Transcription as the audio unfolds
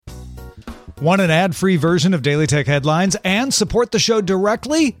Want an ad-free version of Daily Tech Headlines and support the show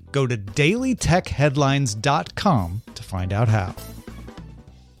directly? Go to dailytechheadlines.com to find out how.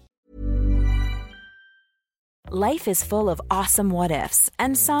 Life is full of awesome what-ifs,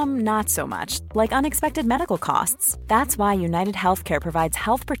 and some not so much, like unexpected medical costs. That's why United Healthcare provides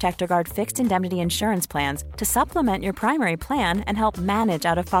Health Protector Guard fixed indemnity insurance plans to supplement your primary plan and help manage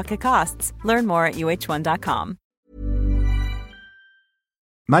out-of-pocket costs. Learn more at uh1.com.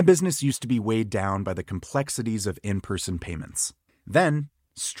 My business used to be weighed down by the complexities of in-person payments. Then,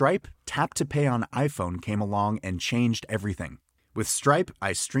 Stripe Tap to Pay on iPhone came along and changed everything. With Stripe,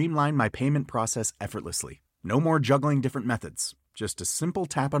 I streamlined my payment process effortlessly. No more juggling different methods. Just a simple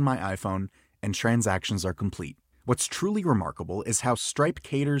tap on my iPhone and transactions are complete. What's truly remarkable is how Stripe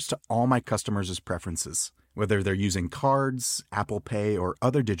caters to all my customers' preferences. Whether they're using cards, Apple Pay, or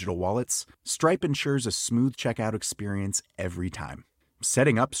other digital wallets, Stripe ensures a smooth checkout experience every time.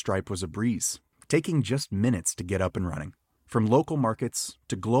 Setting up Stripe was a breeze, taking just minutes to get up and running. From local markets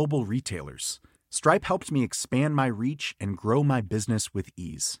to global retailers, Stripe helped me expand my reach and grow my business with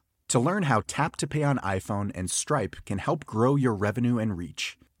ease. To learn how Tap to Pay on iPhone and Stripe can help grow your revenue and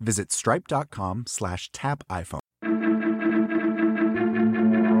reach, visit stripe.com/tapiphone.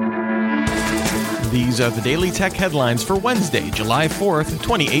 These are the Daily Tech Headlines for Wednesday, July 4th,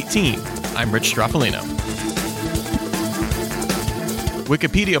 2018. I'm Rich Stroffolino.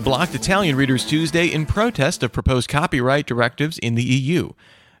 Wikipedia blocked Italian readers Tuesday in protest of proposed copyright directives in the EU.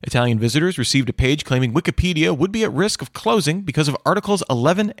 Italian visitors received a page claiming Wikipedia would be at risk of closing because of Articles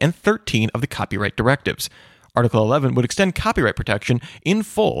 11 and 13 of the copyright directives. Article 11 would extend copyright protection in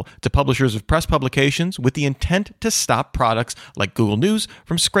full to publishers of press publications with the intent to stop products like Google News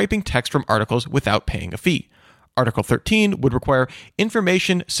from scraping text from articles without paying a fee. Article 13 would require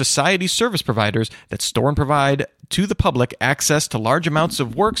information society service providers that store and provide to the public access to large amounts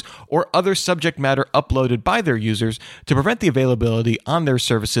of works or other subject matter uploaded by their users to prevent the availability on their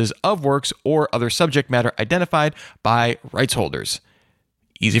services of works or other subject matter identified by rights holders.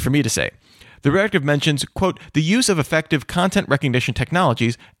 Easy for me to say. The directive mentions, quote, the use of effective content recognition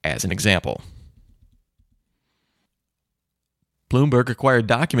technologies as an example. Bloomberg acquired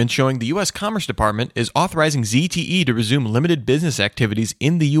documents showing the U.S. Commerce Department is authorizing ZTE to resume limited business activities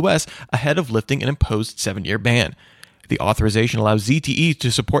in the U.S. ahead of lifting an imposed 7-year ban. The authorization allows ZTE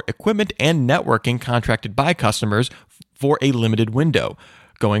to support equipment and networking contracted by customers for a limited window,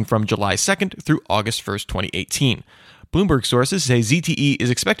 going from July 2nd through August 1st, 2018. Bloomberg sources say ZTE is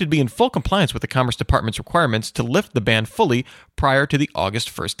expected to be in full compliance with the Commerce Department's requirements to lift the ban fully prior to the August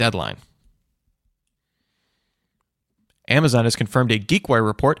 1st deadline. Amazon has confirmed a GeekWire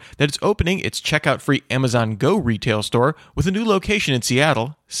report that it's opening its checkout-free Amazon Go retail store with a new location in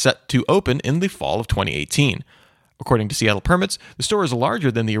Seattle, set to open in the fall of 2018. According to Seattle permits, the store is larger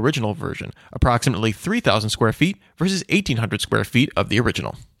than the original version, approximately 3,000 square feet versus 1,800 square feet of the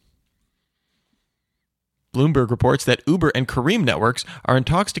original. Bloomberg reports that Uber and Careem networks are in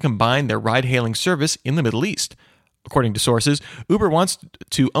talks to combine their ride-hailing service in the Middle East. According to sources, Uber wants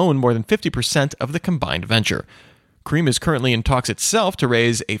to own more than 50% of the combined venture. Careem is currently in talks itself to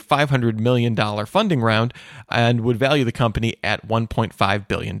raise a $500 million funding round and would value the company at $1.5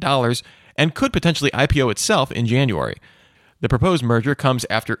 billion and could potentially IPO itself in January. The proposed merger comes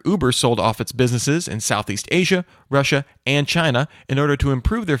after Uber sold off its businesses in Southeast Asia, Russia, and China in order to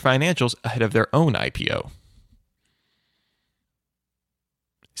improve their financials ahead of their own IPO.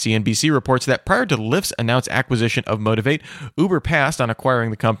 CNBC reports that prior to Lyft's announced acquisition of Motivate, Uber passed on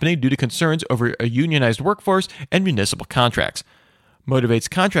acquiring the company due to concerns over a unionized workforce and municipal contracts. Motivate's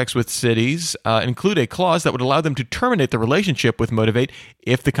contracts with cities include a clause that would allow them to terminate the relationship with Motivate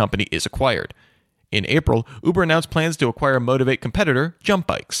if the company is acquired. In April, Uber announced plans to acquire Motivate competitor Jump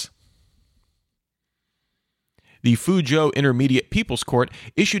Bikes. The Fuzhou Intermediate People's Court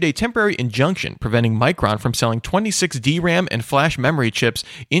issued a temporary injunction preventing Micron from selling 26 DRAM and flash memory chips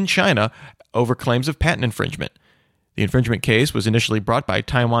in China over claims of patent infringement. The infringement case was initially brought by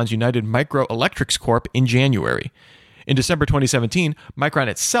Taiwan's United Microelectrics Corp. In January. In December 2017, Micron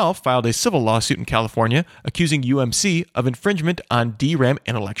itself filed a civil lawsuit in California accusing UMC of infringement on DRAM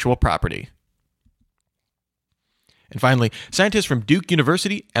intellectual property. And finally, scientists from Duke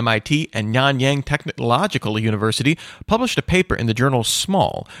University, MIT, and Nanyang Technological University published a paper in the journal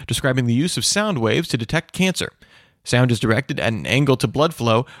Small describing the use of sound waves to detect cancer. Sound is directed at an angle to blood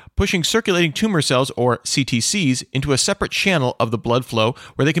flow, pushing circulating tumor cells, or CTCs, into a separate channel of the blood flow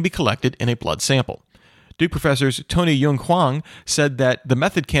where they can be collected in a blood sample. Duke professors Tony Yung Huang said that the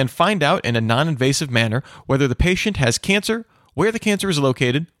method can find out in a non-invasive manner whether the patient has cancer, where the cancer is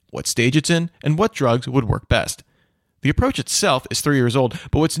located, what stage it's in, and what drugs would work best. The approach itself is 3 years old,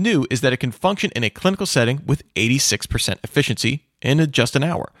 but what's new is that it can function in a clinical setting with 86% efficiency in just an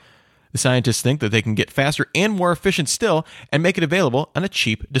hour. The scientists think that they can get faster and more efficient still and make it available on a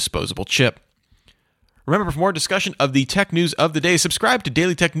cheap disposable chip. Remember, for more discussion of the tech news of the day, subscribe to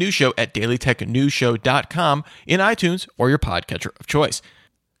Daily Tech News Show at dailytechnewsshow.com in iTunes or your podcatcher of choice.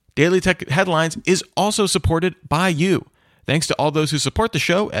 Daily Tech Headlines is also supported by you. Thanks to all those who support the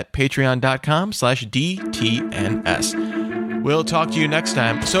show at patreon.com/DTNS. We'll talk to you next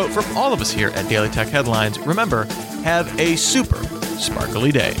time. So from all of us here at Daily Tech Headlines, remember, have a super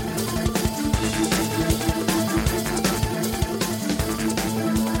sparkly day.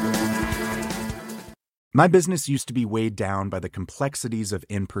 My business used to be weighed down by the complexities of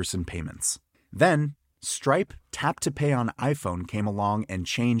in-person payments. Then, Stripe Tap to Pay on iPhone came along and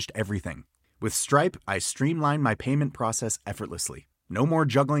changed everything. With Stripe, I streamlined my payment process effortlessly. No more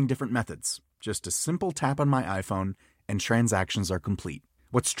juggling different methods. Just a simple tap on my iPhone and transactions are complete.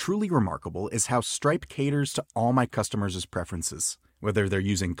 What's truly remarkable is how Stripe caters to all my customers' preferences. Whether they're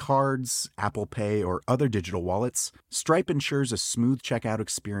using cards, Apple Pay, or other digital wallets, Stripe ensures a smooth checkout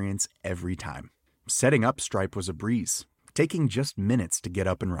experience every time. Setting up Stripe was a breeze, taking just minutes to get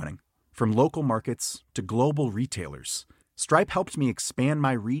up and running. From local markets to global retailers, Stripe helped me expand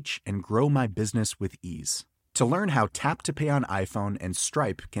my reach and grow my business with ease. To learn how Tap to Pay on iPhone and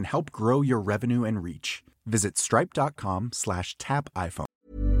Stripe can help grow your revenue and reach, visit stripe.com/tapiphone.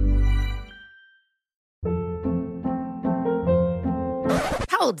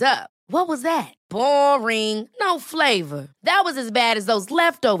 Hold up. What was that? Boring. No flavor. That was as bad as those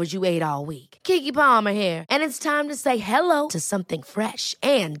leftovers you ate all week. Keke Palmer here, and it's time to say hello to something fresh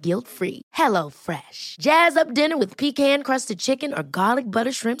and guilt-free. HelloFresh. Jazz up dinner with pecan-crusted chicken or garlic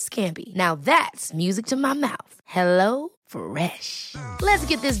butter shrimp scampi. Now that's music to my mouth. HelloFresh. Let's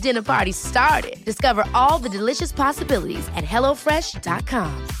get this dinner party started. Discover all the delicious possibilities at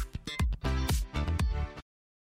HelloFresh.com.